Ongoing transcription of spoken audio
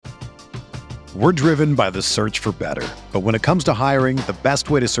We're driven by the search for better. But when it comes to hiring, the best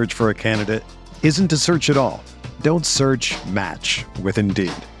way to search for a candidate isn't to search at all. Don't search, match with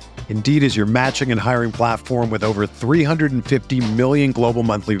Indeed. Indeed is your matching and hiring platform with over 350 million global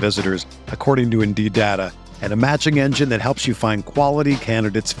monthly visitors, according to Indeed data, and a matching engine that helps you find quality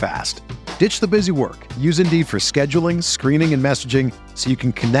candidates fast. Ditch the busy work. Use Indeed for scheduling, screening, and messaging so you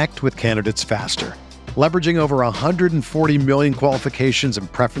can connect with candidates faster. Leveraging over 140 million qualifications and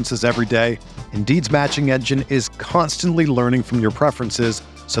preferences every day, Indeed's matching engine is constantly learning from your preferences,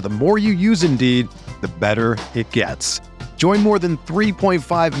 so the more you use Indeed, the better it gets. Join more than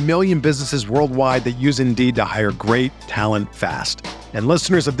 3.5 million businesses worldwide that use Indeed to hire great talent fast. And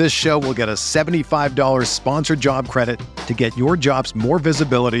listeners of this show will get a $75 sponsored job credit to get your jobs more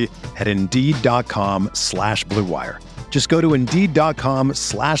visibility at Indeed.com/Blue Wire. Just go to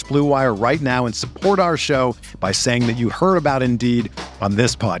Indeed.com/Blue Wire right now and support our show by saying that you heard about Indeed on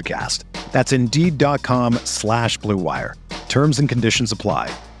this podcast. That's Indeed.com/Blue Wire. Terms and conditions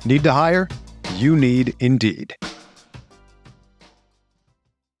apply. Need to hire? You need Indeed.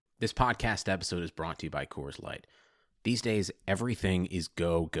 This podcast episode is brought to you by Coors Light. These days, everything is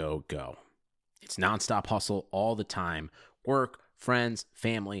go, go, go. It's nonstop hustle all the time. Work, friends,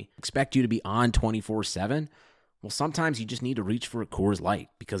 family. Expect you to be on 24/7? Well, sometimes you just need to reach for a Coors Light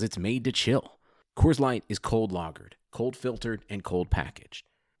because it's made to chill. Coors Light is cold lagered, cold filtered, and cold packaged.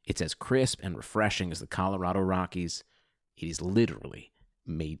 It's as crisp and refreshing as the Colorado Rockies. It is literally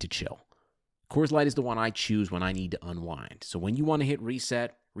made to chill. Coors Light is the one I choose when I need to unwind. So when you want to hit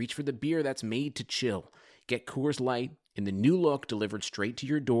reset, reach for the beer that's made to chill. Get Coors Light in the new look delivered straight to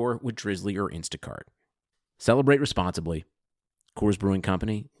your door with Drizzly or Instacart. Celebrate responsibly. Coors Brewing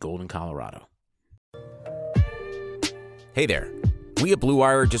Company, Golden, Colorado. Hey there. We at Blue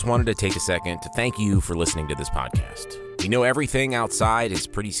Wire just wanted to take a second to thank you for listening to this podcast. We know everything outside is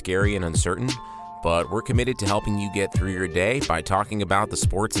pretty scary and uncertain, but we're committed to helping you get through your day by talking about the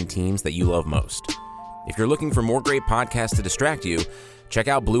sports and teams that you love most. If you're looking for more great podcasts to distract you, check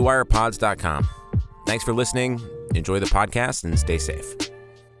out BlueWirePods.com. Thanks for listening. Enjoy the podcast and stay safe.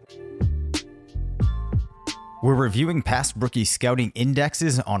 We're reviewing past rookie scouting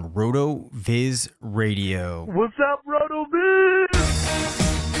indexes on RotoViz Radio. What's up, RotoViz?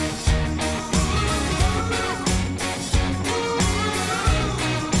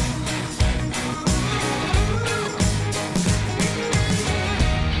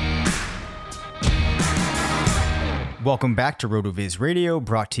 Welcome back to RotoViz Radio,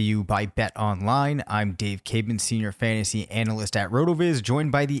 brought to you by Bet Online. I'm Dave Caban, Senior Fantasy Analyst at RotoViz,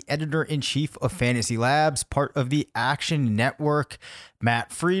 joined by the Editor-in-Chief of Fantasy Labs, part of the Action Network,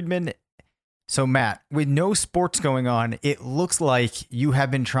 Matt Friedman. So Matt, with no sports going on, it looks like you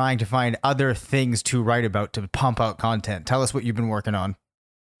have been trying to find other things to write about to pump out content. Tell us what you've been working on.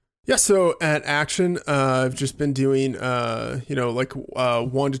 Yeah, so at Action, I've just been doing, 1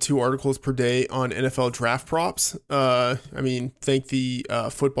 to 2 articles per day on NFL draft props. Thank the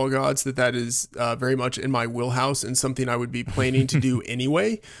football gods that is very much in my wheelhouse and something I would be planning to do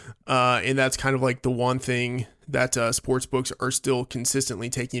anyway. And that's kind of like the one thing that sports books are still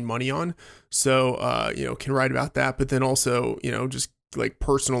consistently taking money on. So, can write about that, but then also, just like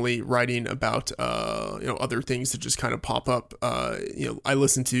personally writing about, other things that just kind of pop up. I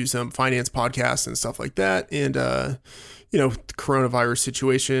listen to some finance podcasts and stuff like that. And, the coronavirus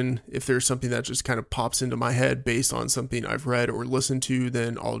situation, if there's something that just kind of pops into my head based on something I've read or listened to,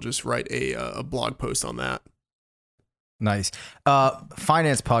 then I'll just write a blog post on that. Nice.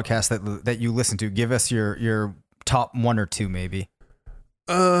 Finance podcast that you listen to, give us your top 1 or 2, maybe.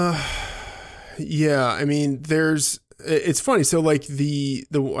 It's funny. So like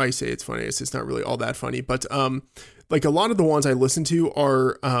I say it's funny. It's not really all that funny, but like a lot of the ones I listen to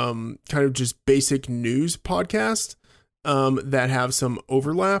are kind of just basic news podcasts that have some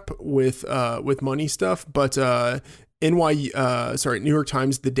overlap with money stuff. But New York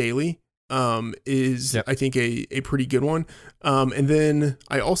Times The Daily is I think a pretty good one. And then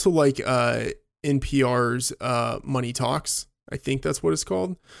I also like NPR's Money Talks. I think that's what it's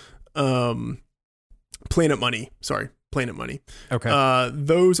called. Planet Money. Okay.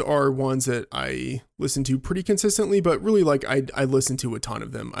 Those are ones that I listen to pretty consistently, but really like I listen to a ton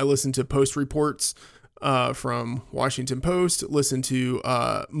of them. I listen to Post reports from Washington Post, listen to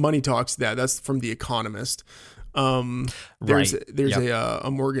Money Talks. That's from The Economist. There's a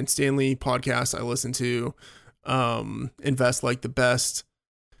Morgan Stanley podcast I listen to, Invest Like the Best.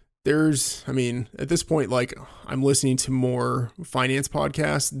 At this point, like I'm listening to more finance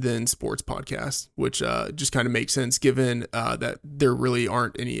podcasts than sports podcasts, which just kind of makes sense given that there really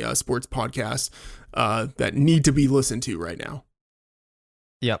aren't any sports podcasts that need to be listened to right now.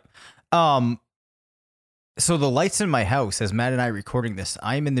 Yep. So the lights in my house, as Matt and I are recording this,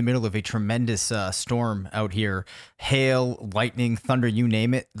 I'm in the middle of a tremendous storm out here. Hail, lightning, thunder, you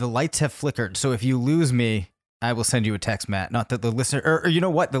name it. The lights have flickered. So if you lose me, I will send you a text, Matt. Not that the listener, or you know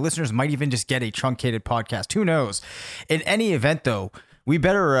what? The listeners might even just get a truncated podcast. Who knows? In any event, though, we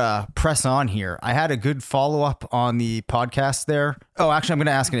better press on here. I had a good follow-up on the podcast there. Oh, actually, I'm going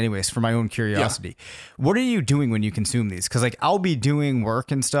to ask it anyways for my own curiosity. Yeah. What are you doing when you consume these? Because like I'll be doing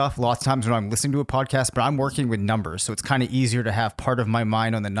work and stuff lots of times when I'm listening to a podcast, but I'm working with numbers. So it's kind of easier to have part of my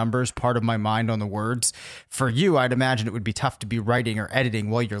mind on the numbers, part of my mind on the words. For you, I'd imagine it would be tough to be writing or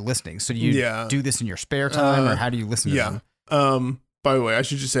editing while you're listening. So do you do this in your spare time or how do you listen to them? By the way, I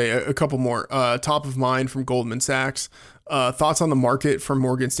should just say a couple more. Top of mind from Goldman Sachs. Thoughts on the market from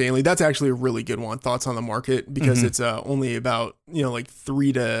Morgan Stanley. That's actually a really good one. Thoughts on the market because it's only about, like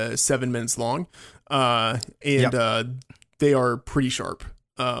 3 to 7 minutes long. They are pretty sharp.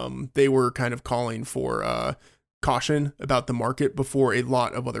 They were kind of calling for caution about the market before a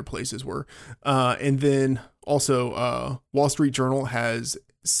lot of other places were. And then also Wall Street Journal has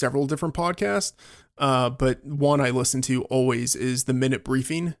several different podcasts. But one I listen to always is the Minute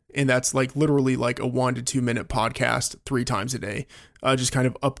Briefing. And that's like literally like a 1 to 2 minute podcast 3 times a day, just kind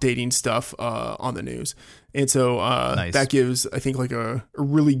of updating stuff on the news. And so that gives, I think, like a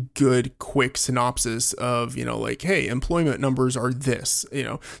really good quick synopsis of, like, hey, employment numbers are this,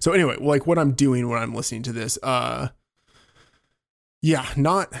 So anyway, like what I'm doing when I'm listening to this, not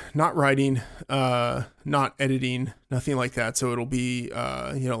writing, not editing, nothing like that. So it'll be,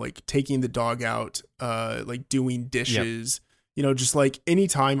 like taking the dog out, like doing dishes, just like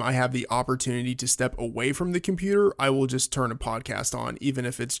anytime I have the opportunity to step away from the computer, I will just turn a podcast on, even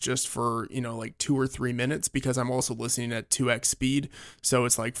if it's just for, like 2 or 3 minutes, because I'm also listening at 2x speed. So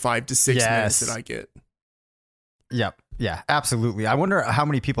it's like 5 to 6 minutes that I get. Yep. Yeah, absolutely. I wonder how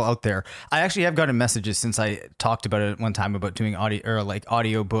many people out there. I actually have gotten messages since I talked about it one time about doing audio or like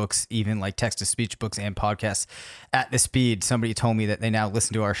audio books, even like text to speech books and podcasts at the speed. Somebody told me that they now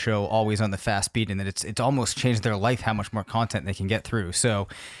listen to our show always on the fast speed and that it's almost changed their life how much more content they can get through. So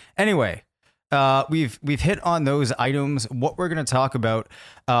anyway, we've hit on those items. What we're going to talk about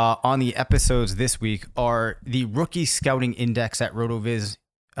on the episodes this week are the Rookie Scouting Index at RotoViz,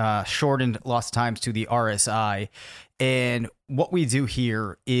 shortened lots of times to the RSI. And what we do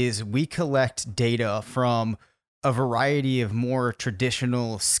here is we collect data from a variety of more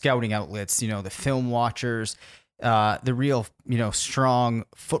traditional scouting outlets, the film watchers, the real, strong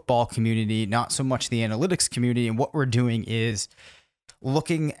football community, not so much the analytics community. And what we're doing is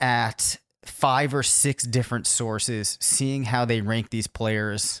looking at 5 or 6 different sources, seeing how they rank these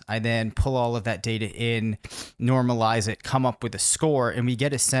players. I then pull all of that data in, normalize it, come up with a score, and we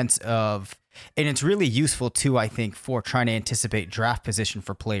get a sense of, and it's really useful too, I think, for trying to anticipate draft position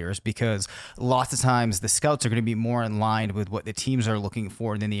for players, because lots of times the scouts are going to be more in line with what the teams are looking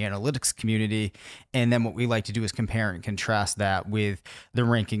for than the analytics community. And then what we like to do is compare and contrast that with the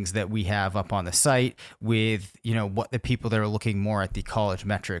rankings that we have up on the site with, what the people that are looking more at the college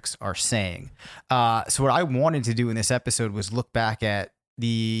metrics are saying. So what I wanted to do in this episode was look back at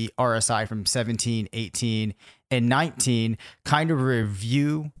the RSI from 17, 18, and 19, kind of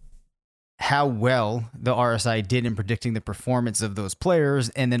review how well the RSI did in predicting the performance of those players,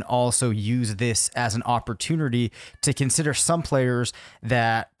 and then also use this as an opportunity to consider some players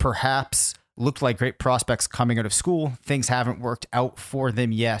that perhaps looked like great prospects coming out of school. Things haven't worked out for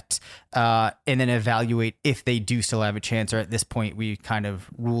them yet, and then evaluate if they do still have a chance, or at this point we kind of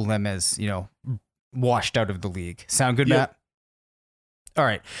rule them as, washed out of the league. Sound good, Matt? All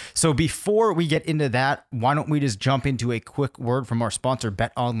right. So before we get into that, why don't we just jump into a quick word from our sponsor,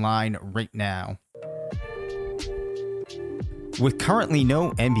 Bet Online, right now. With currently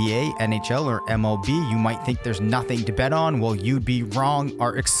no NBA, NHL, or MLB, you might think there's nothing to bet on. Well, you'd be wrong.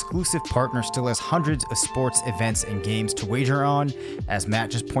 Our exclusive partner still has hundreds of sports events and games to wager on. As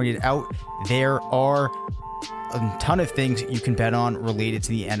Matt just pointed out, there are a ton of things you can bet on related to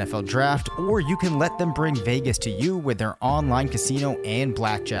the NFL draft, or you can let them bring Vegas to you with their online casino and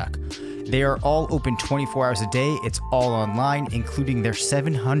blackjack. They are all open 24 hours a day. It's all online, including their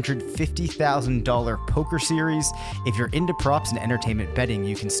 $750,000 poker series. If you're into props and entertainment betting,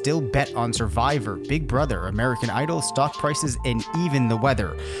 you can still bet on Survivor, Big Brother, American Idol, stock prices, and even the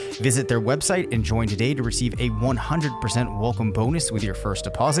weather. Visit their website and join today to receive a 100% welcome bonus with your first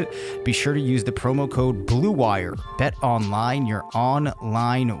deposit. Be sure to use the promo code BLUEWIRE. Bet Online, your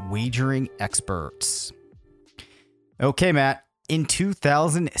online wagering experts. Okay, Matt. In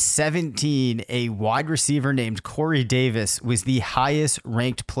 2017, a wide receiver named Corey Davis was the highest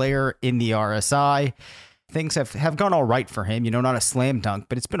ranked player in the RSI. things have gone all right for him. Not a slam dunk,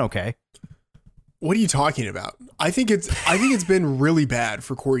 but it's been okay. What are you talking about? I think it's been really bad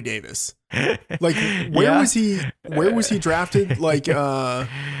for Corey Davis. Like, where was he drafted? Like,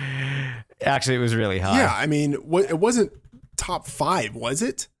 actually, it was really high. Yeah, I mean, it wasn't top 5, was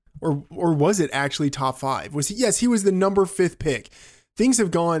it? Or was it actually top 5? Was he? Yes, he was the number 5th pick. Things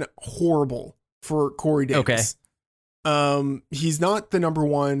have gone horrible for Corey Davis. Okay. He's not the number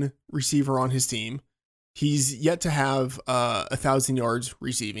 1 receiver on his team. He's yet to have 1,000 yards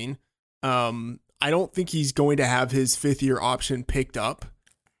receiving. I don't think he's going to have his 5th-year option picked up.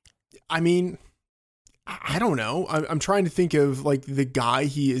 I mean, I don't know. I'm trying to think of like the guy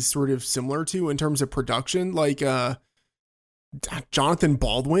he is sort of similar to in terms of production, like Jonathan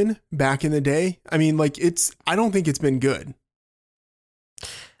Baldwin back in the day. I mean, like I don't think it's been good.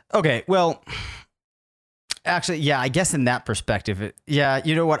 Okay, well, actually, yeah, I guess in that perspective,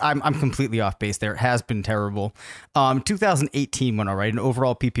 you know what? I'm completely off base there. It has been terrible. 2018 went all right, an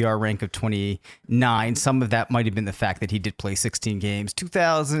overall PPR rank of 29. Some of that might have been the fact that he did play 16 games.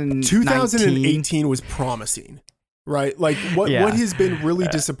 2018 was promising, right? Like what has been really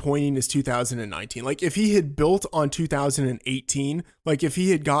disappointing is 2019. Like if he had built on 2018, like if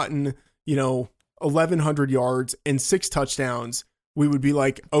he had gotten, 1,100 yards and 6 touchdowns, we would be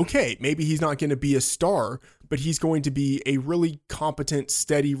like, okay, maybe he's not going to be a star, but he's going to be a really competent,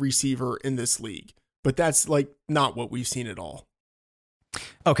 steady receiver in this league. But that's like not what we've seen at all.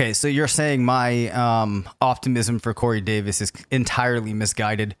 Okay, so you're saying my optimism for Corey Davis is entirely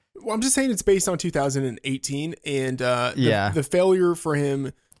misguided. Well, I'm just saying it's based on 2018 and the failure for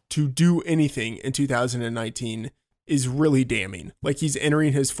him to do anything in 2019 is really damning. Like he's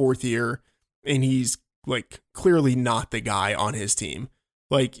entering his 4th year and he's like clearly not the guy on his team.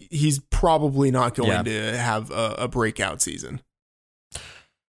 Like he's probably not going to have a breakout season.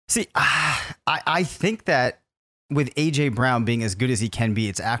 See, I think that with AJ Brown being as good as he can be,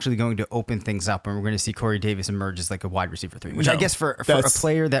 it's actually going to open things up, and we're going to see Corey Davis emerge as like a wide receiver 3, which I guess for a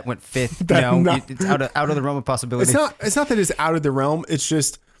player that went 5th, it's out of the realm of possibility. It's not that it's out of the realm. It's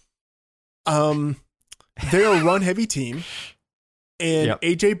just, they're a run heavy team. And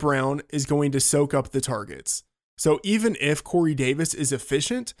AJ Brown is going to soak up the targets. So even if Corey Davis is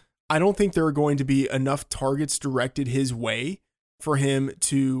efficient, I don't think there are going to be enough targets directed his way for him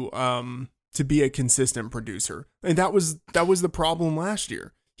to be a consistent producer. And that was the problem last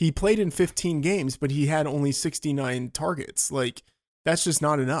year. He played in 15 games, but he had only 69 targets. Like that's just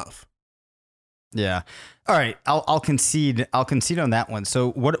not enough. Yeah. All right. I'll concede on that one.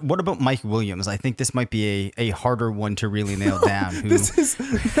 So what about Mike Williams? I think this might be a harder one to really nail down.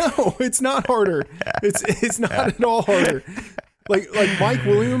 No, it's not harder. It's not at all harder. Like Mike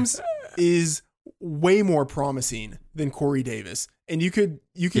Williams is way more promising than Corey Davis. And you could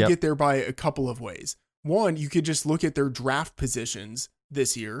get there by a couple of ways. One, you could just look at their draft positions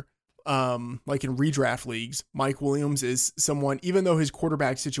this year. Like in redraft leagues, Mike Williams is someone, even though his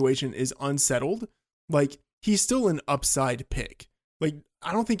quarterback situation is unsettled, like he's still an upside pick. Like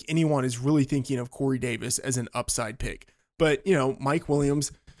I don't think anyone is really thinking of Corey Davis as an upside pick, but Mike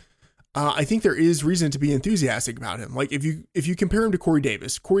Williams, I think there is reason to be enthusiastic about him. Like if you compare him to Corey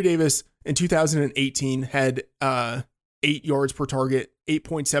Davis in 2018 had 8 yards per target,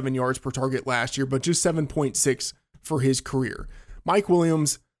 8.7 yards per target last year, but just 7.6 for his career. Mike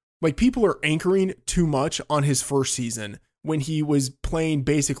Williams, like people are anchoring too much on his first season when he was playing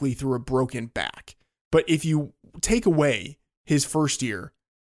basically through a broken back. But if you take away his first year,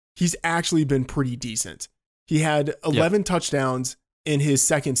 he's actually been pretty decent. He had 11 touchdowns in his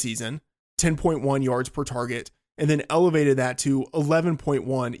second season, 10.1 yards per target, and then elevated that to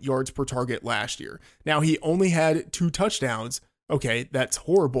 11.1 yards per target last year. Now he only had 2 touchdowns. Okay, that's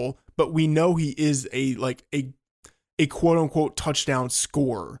horrible, but we know he is a quote unquote touchdown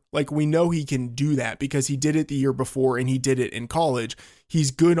scorer. Like we know he can do that because he did it the year before and he did it in college.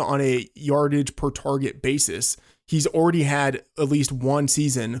 He's good on a yardage per target basis. He's already had at least one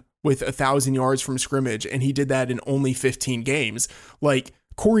season with 1,000 yards from scrimmage, and he did that in only 15 games. Like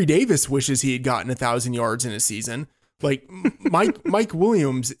Corey Davis wishes he had gotten 1,000 yards in a season. Like Mike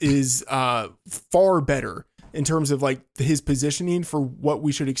Williams is far better in terms of like his positioning for what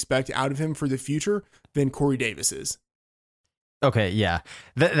we should expect out of him for the future than Corey Davis is. Okay, yeah,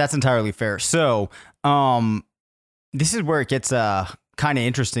 that's entirely fair. So, this is where it gets kind of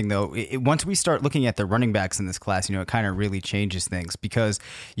interesting, though. Once we start looking at the running backs in this class, it kind of really changes things because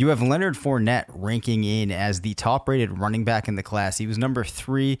you have Leonard Fournette ranking in as the top-rated running back in the class. He was number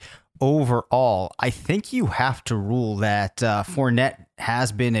 3 overall. I think you have to rule that Fournette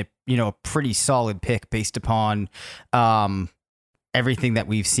has been a pretty solid pick based upon everything that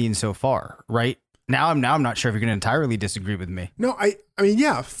we've seen so far, right? Now I'm not sure if you're going to entirely disagree with me. No, I mean,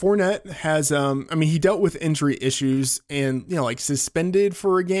 yeah, Fournette has, I mean, he dealt with injury issues and, you know, like suspended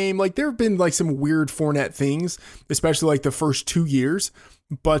for a game. Like there have been like some weird Fournette things, especially like the first 2 years,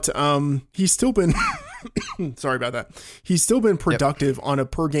 but he's still been, sorry about that. He's still been productive on a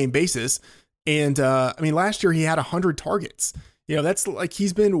per game basis. And I mean, last year he had 100 targets. You know, that's like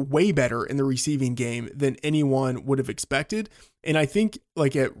he's been way better in the receiving game than anyone would have expected. And I think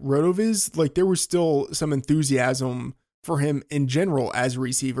like at RotoViz, like there was still some enthusiasm for him in general as a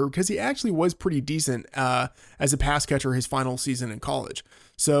receiver because he actually was pretty decent as a pass catcher his final season in college.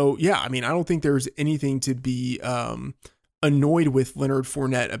 So, yeah, I mean, I don't think there's anything to be annoyed with Leonard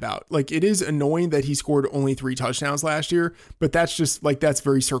Fournette about. Like it is annoying that he scored only 3 touchdowns last year, but that's just like that's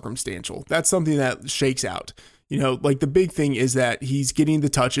very circumstantial. That's something that shakes out. You know, like the big thing is that he's getting the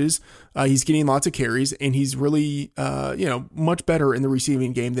touches, he's getting lots of carries, and he's really, you know, much better in the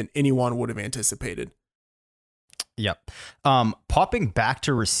receiving game than anyone would have anticipated. Yep. Popping back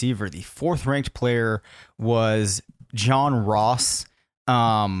to receiver, the 4th ranked player was John Ross,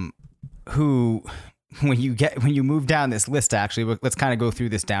 who when you move down this list, actually, let's kind of go through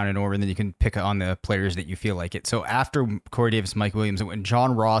this down in order, and then you can pick on the players that you feel like it. So after Corey Davis, Mike Williams, it went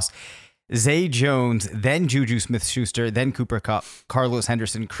John Ross, Zay Jones, then Juju Smith-Schuster, then Cooper Kupp, Carlos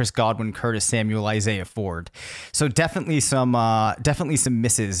Henderson, Chris Godwin, Curtis Samuel, Isaiah Ford. So definitely some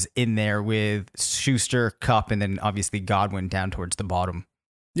misses in there with Schuster, Kupp, and then obviously Godwin down towards the bottom.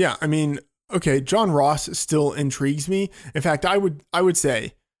 Yeah, I mean, okay, John Ross still intrigues me. In fact, I would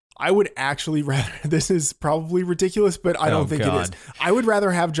say I would actually rather. This is probably ridiculous, but I don't think it is. I would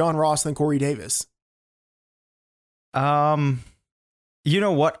rather have John Ross than Corey Davis. You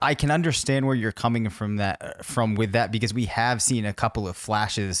know what? I can understand where you're coming from with that because we have seen a couple of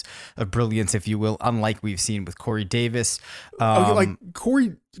flashes of brilliance, if you will, unlike we've seen with Corey Davis. Okay, like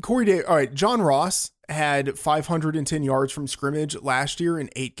Corey Davis. All right, John Ross had 510 yards from scrimmage last year in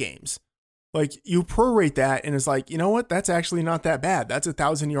 8 games. Like you prorate that, and it's like, you know what? That's actually not that bad. That's a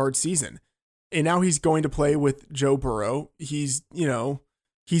 1,000-yard season, and now he's going to play with Joe Burrow. He's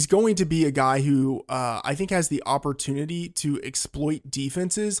going to be a guy who I think has the opportunity to exploit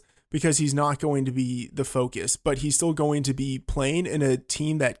defenses because he's not going to be the focus, but he's still going to be playing in a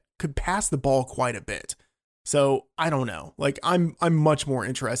team that could pass the ball quite a bit. So I don't know. Like I'm much more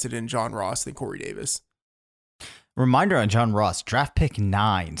interested in John Ross than Corey Davis. Reminder on John Ross, draft pick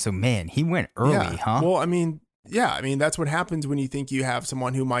 9. So man, he went early, huh? Well, I mean, that's what happens when you think you have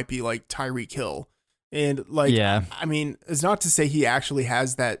someone who might be like Tyreek Hill. And like, I mean, it's not to say he actually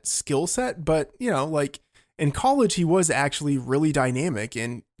has that skill set, but you know, like in college, he was actually really dynamic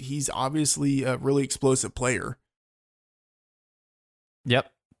and he's obviously a really explosive player.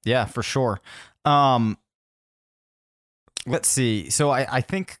 Yep. Yeah, for sure. Let's see. So I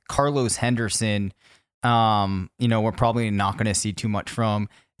think Carlos Henderson, you know, we're probably not going to see too much from.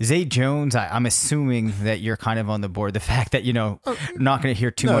 Zay Jones, I'm assuming that you're kind of on the board. The fact that, you know, not going to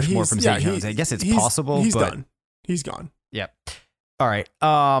hear too much more from Zay Jones. I guess it's possible. He's done. He's gone. Yep. All right.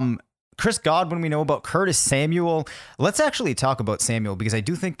 Chris Godwin, we know about. Curtis Samuel. Let's actually talk about Samuel because I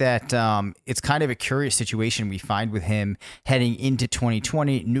do think that it's kind of a curious situation we find with him heading into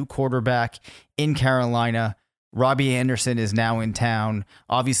 2020. New quarterback in Carolina. Robbie Anderson is now in town.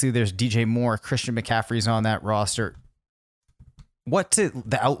 Obviously, there's DJ Moore. Christian McCaffrey's on that roster. What's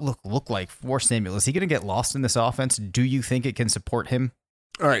the outlook look like for Samuel? Is he going to get lost in this offense? Do you think it can support him?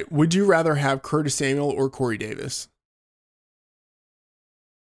 All right. Would you rather have Curtis Samuel or Corey Davis?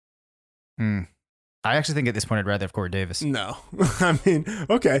 I actually think at this point I'd rather have Corey Davis. No. I mean,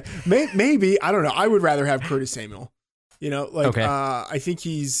 okay. Maybe. I don't know. I would rather have Curtis Samuel. You know, like, okay. I think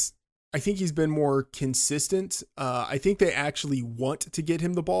he's been more consistent. I think they actually want to get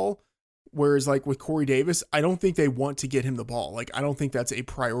him the ball. Whereas like with Corey Davis, I don't think they want to get him the ball. Like, I don't think that's a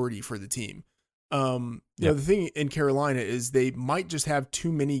priority for the team. You know, the thing in Carolina is they might just have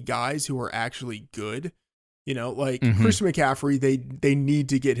too many guys who are actually good. You know, like Christian McCaffrey, they need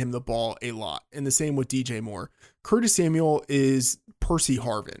to get him the ball a lot. And the same with DJ Moore. Curtis Samuel is Percy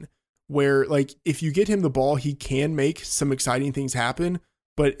Harvin, where like if you get him the ball, he can make some exciting things happen,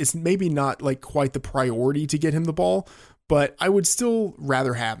 but it's maybe not like quite the priority to get him the ball. But I would still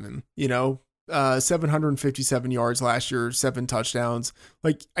rather have him, you know, 757 yards last year, 7 touchdowns.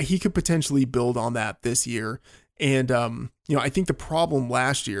 Like he could potentially build on that this year. And, you know, I think the problem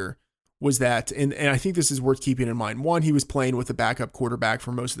last year was that, and I think this is worth keeping in mind. 1, he was playing with a backup quarterback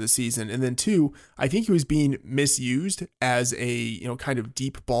for most of the season. And then 2, I think he was being misused as a, you know, kind of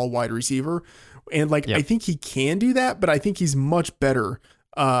deep ball wide receiver. And like, I think he can do that, but I think he's much better,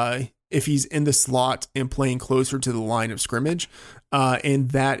 if he's in the slot and playing closer to the line of scrimmage.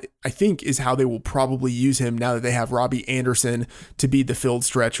 And that, I think, is how they will probably use him now that they have Robbie Anderson to be the field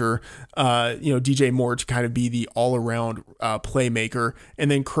stretcher, DJ Moore to kind of be the all-around playmaker, and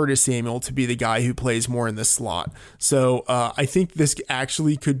then Curtis Samuel to be the guy who plays more in the slot. So I think this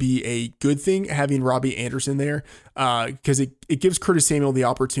actually could be a good thing, having Robbie Anderson there, because it gives Curtis Samuel the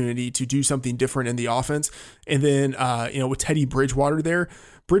opportunity to do something different in the offense. And then, with Teddy Bridgewater there,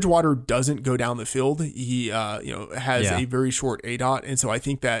 Bridgewater doesn't go down the field. He, has a very short ADOT. And so I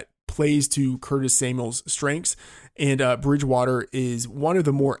think that plays to Curtis Samuel's strengths. And Bridgewater is one of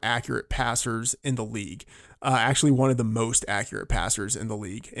the more accurate passers in the league. Actually, one of the most accurate passers in the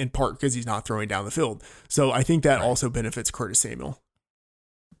league, in part because he's not throwing down the field. So I think that also benefits Curtis Samuel.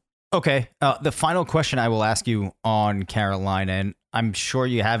 Okay. The final question I will ask you on Carolina, and I'm sure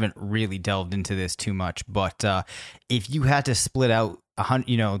you haven't really delved into this too much, but if you had to split out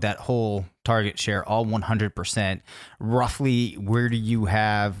that whole target share, all 100%, roughly where do you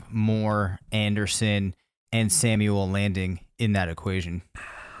have Moore, Anderson, and Samuel landing in that equation?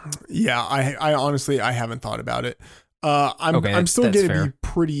 Yeah, I honestly, I haven't thought about it. I'm still going to be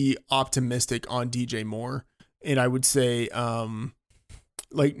pretty optimistic on DJ Moore, and I would say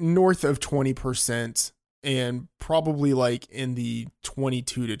like north of 20% and probably like in the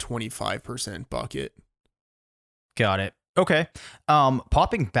 22 to 25% bucket. Got it. Okay.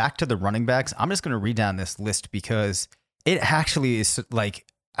 Popping back to the running backs, I'm just going to read down this list because it actually is like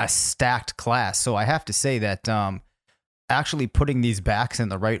a stacked class. So I have to say that actually putting these backs in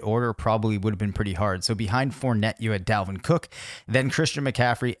the right order probably would have been pretty hard. So behind Fournette, you had Dalvin Cook, then Christian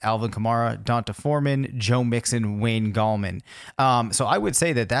McCaffrey, Alvin Kamara, Donta Foreman, Joe Mixon, Wayne Gallman. So I would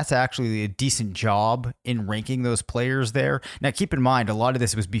say that that's actually a decent job in ranking those players there. Now, keep in mind, a lot of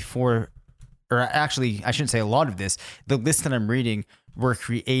this was before, or actually, I shouldn't say a lot of this. The list that I'm reading were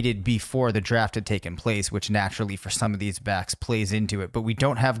created before the draft had taken place, which naturally for some of these backs plays into it. But we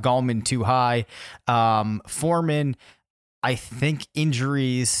don't have Gallman too high. Foreman, I think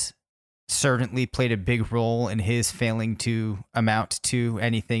injuries certainly played a big role in his failing to amount to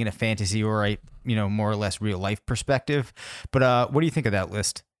anything in a fantasy or a more or less real life perspective. But what do you think of that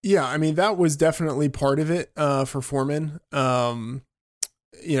list? Yeah, I mean, that was definitely part of it for Foreman. The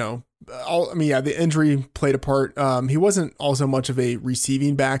injury played a part. He wasn't also much of a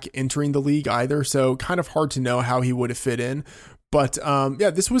receiving back entering the league either, so kind of hard to know how he would have fit in. But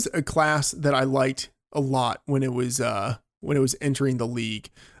this was a class that I liked a lot when it was entering the league.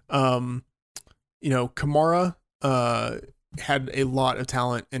 Kamara had a lot of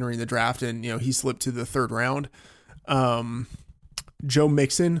talent entering the draft, and he slipped to the third round. Joe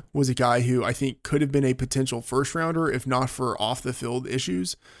Mixon was a guy who I think could have been a potential first rounder if not for off the field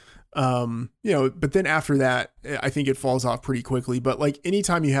issues. But then after that, I think it falls off pretty quickly. But like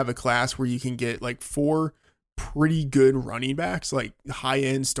anytime you have a class where you can get like 4 pretty good running backs, like high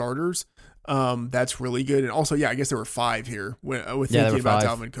end starters, that's really good. And also, I guess there were 5 here with thinking about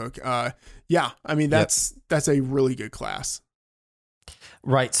Dalvin Cook. That's a really good class.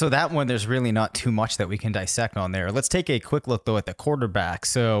 Right. So that one, there's really not too much that we can dissect on there. Let's take a quick look, though, at the quarterback.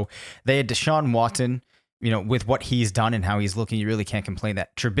 So they had Deshaun Watson, with what he's done and how he's looking, you really can't complain.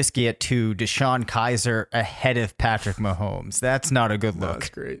 That Trubisky at 2, Deshaun Kaiser ahead of Patrick Mahomes. That's not a good look. That's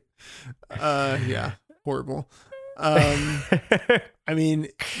great. Horrible. Nothing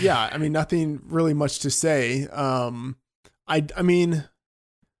really much to say. I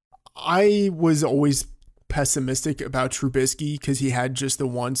was always pessimistic about Trubisky because he had just the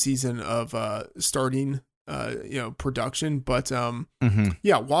one season of starting production, but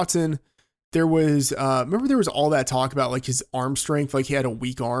Watson, there was all that talk about like his arm strength, like he had a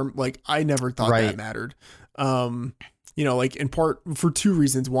weak arm. Like I never thought that mattered. In part for 2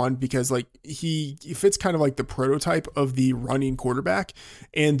 reasons. One, because like he fits kind of like the prototype of the running quarterback,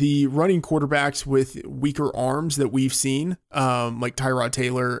 and the running quarterbacks with weaker arms that we've seen, like Tyrod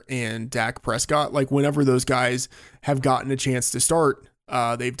Taylor and Dak Prescott, like whenever those guys have gotten a chance to start,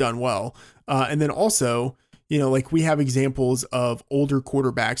 they've done well. And then also, we have examples of older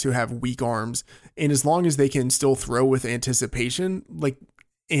quarterbacks who have weak arms, and as long as they can still throw with anticipation, like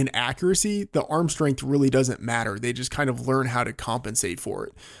in accuracy, the arm strength really doesn't matter. They just kind of learn how to compensate for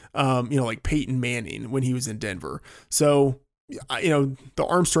it. Like Peyton Manning when he was in Denver. So, the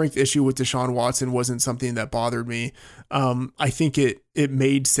arm strength issue with Deshaun Watson wasn't something that bothered me. I think it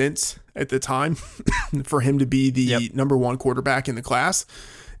made sense at the time for him to be the number 1 quarterback in the class.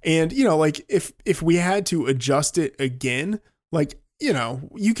 And, if we had to adjust it again,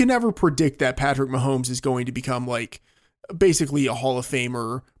 you can never predict that Patrick Mahomes is going to become basically a Hall of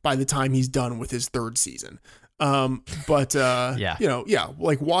Famer by the time he's done with his 3rd season. Like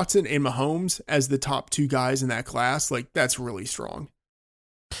Watson and Mahomes as the top two guys in that class, like that's really strong.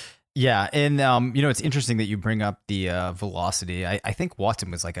 Yeah, and it's interesting that you bring up the velocity. I think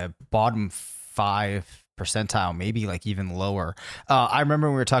Watson was like a bottom 5 percentile, maybe like even lower. I remember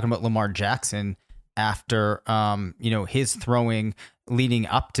when we were talking about Lamar Jackson after his throwing leading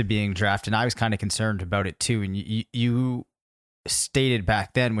up to being drafted, and I was kind of concerned about it too. And you stated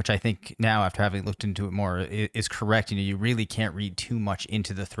back then, which I think now after having looked into it more is correct. You really can't read too much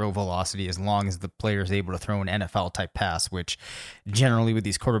into the throw velocity as long as the player is able to throw an NFL type pass, which generally with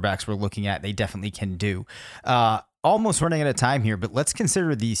these quarterbacks we're looking at, they definitely can do. Almost running out of time here, but let's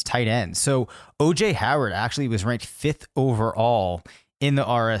consider these tight ends. So OJ Howard actually was ranked 5th overall in the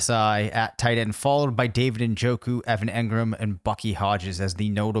RSI at tight end, followed by David Njoku, Evan Engram, and Bucky Hodges as the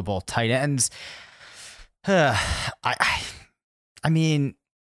notable tight ends. I mean,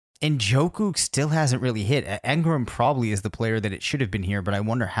 Njoku still hasn't really hit. Engram probably is the player that it should have been here, but I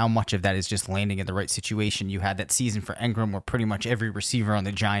wonder how much of that is just landing in the right situation. You had that season for Engram where pretty much every receiver on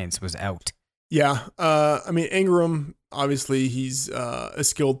the Giants was out. Yeah. Engram, obviously he's a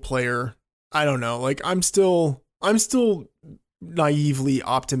skilled player. I don't know. Like I'm still naively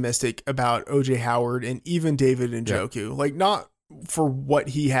optimistic about OJ Howard and even David Njoku. Yeah. Like not for what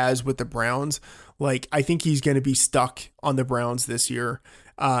he has with the Browns. Like, I think he's going to be stuck on the Browns this year,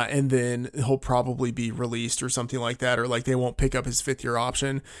 and then he'll probably be released or something like that, or like they won't pick up his 5th-year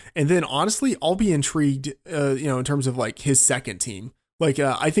option. And then, honestly, I'll be intrigued, in terms of like his second team. Like,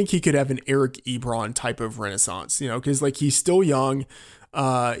 I think he could have an Eric Ebron type of renaissance, because like he's still young,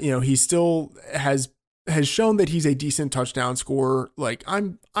 he still has shown that he's a decent touchdown scorer. Like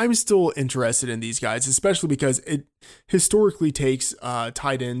I'm still interested in these guys, especially because it historically takes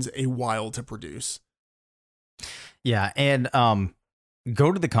tight ends a while to produce. Yeah. And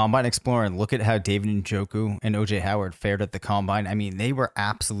go to the Combine Explorer and look at how David Njoku and OJ Howard fared at the Combine. I mean, they were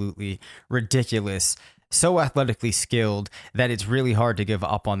absolutely ridiculous. So athletically skilled that it's really hard to give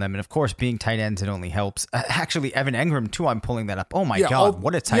up on them. And of course, being tight ends, it only helps. Actually, Evan Engram, too, I'm pulling that up. Oh my God,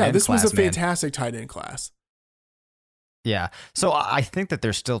 what a tight end class. Yeah, this was a fantastic tight end class. Yeah. So I think that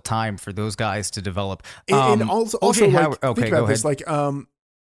there's still time for those guys to develop. And also like, Howard, think about this. Like,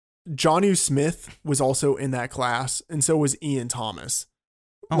 Jonnu Smith was also in that class, and so was Ian Thomas.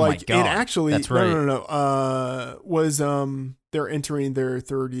 Oh my God. And actually, that's right. No. Was they're entering their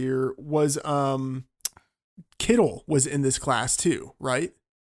 3rd year. Was Kittle was in this class too, right?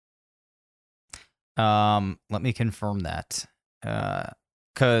 Let me confirm that.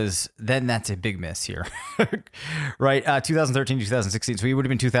 Because then that's a big miss here. Right? 2013, 2016. So he would have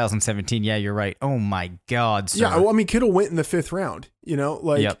been 2017. Yeah, you're right. Oh my God, sir. Yeah, well, I mean, Kittle went in the 5th round,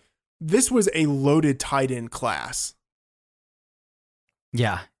 This was a loaded tight end class.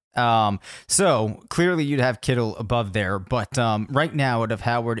 Yeah. So clearly you'd have Kittle above there, but right now out of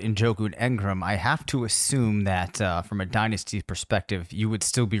Howard, Njoku, and Engram, I have to assume that from a dynasty perspective, you would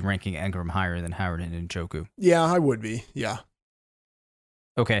still be ranking Engram higher than Howard and Njoku. Yeah, I would be. Yeah.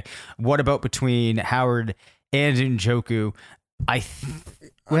 Okay. What about between Howard and Njoku? I've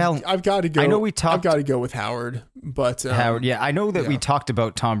got to go. I know we talked. I've got to go with Howard, but Howard. Yeah, I know that we talked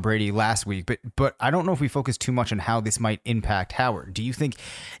about Tom Brady last week, but I don't know if we focused too much on how this might impact Howard. Do you think,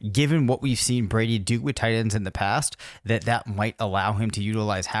 given what we've seen Brady do with tight ends in the past, that might allow him to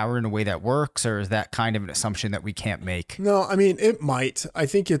utilize Howard in a way that works, or is that kind of an assumption that we can't make? No, I mean it might. I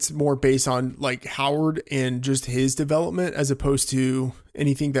think it's more based on like Howard and just his development, as opposed to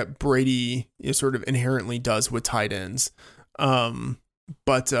anything that Brady sort of inherently does with tight ends.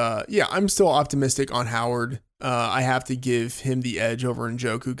 But I'm still optimistic on Howard. I have to give him the edge over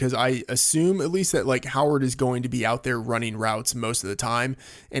Njoku because I assume at least that like Howard is going to be out there running routes most of the time.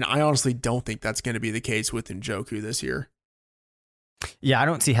 And I honestly don't think that's going to be the case with Njoku this year. Yeah, I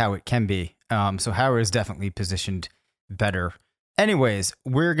don't see how it can be. So Howard is definitely positioned better. Anyways,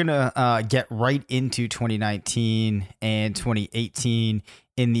 we're going to get right into 2019 and 2018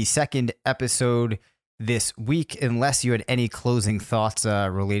 in the second episode this week, unless you had any closing thoughts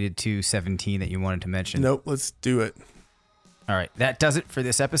related to 17 that you wanted to mention. Nope, let's do it. All right, that does it for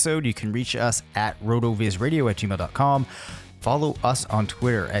this episode. You can reach us at rotovizradio@gmail.com. Follow us on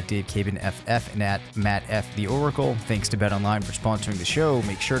Twitter at DaveCabanFF and at MattFTheOracle. Thanks to BetOnline for sponsoring the show.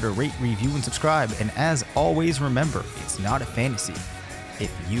 Make sure to rate, review, and subscribe. And as always, remember, it's not a fantasy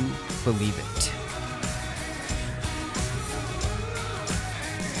if you believe it.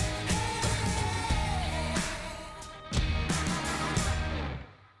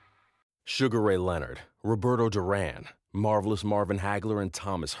 Sugar Ray Leonard, Roberto Duran, Marvelous Marvin Hagler, and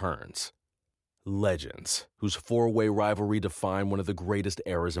Thomas Hearns. Legends, whose four-way rivalry defined one of the greatest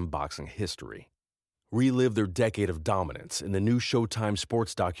eras in boxing history. Relive their decade of dominance in the new Showtime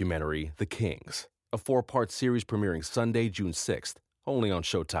sports documentary, The Kings, a 4-part series premiering Sunday, June 6th, only on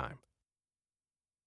Showtime.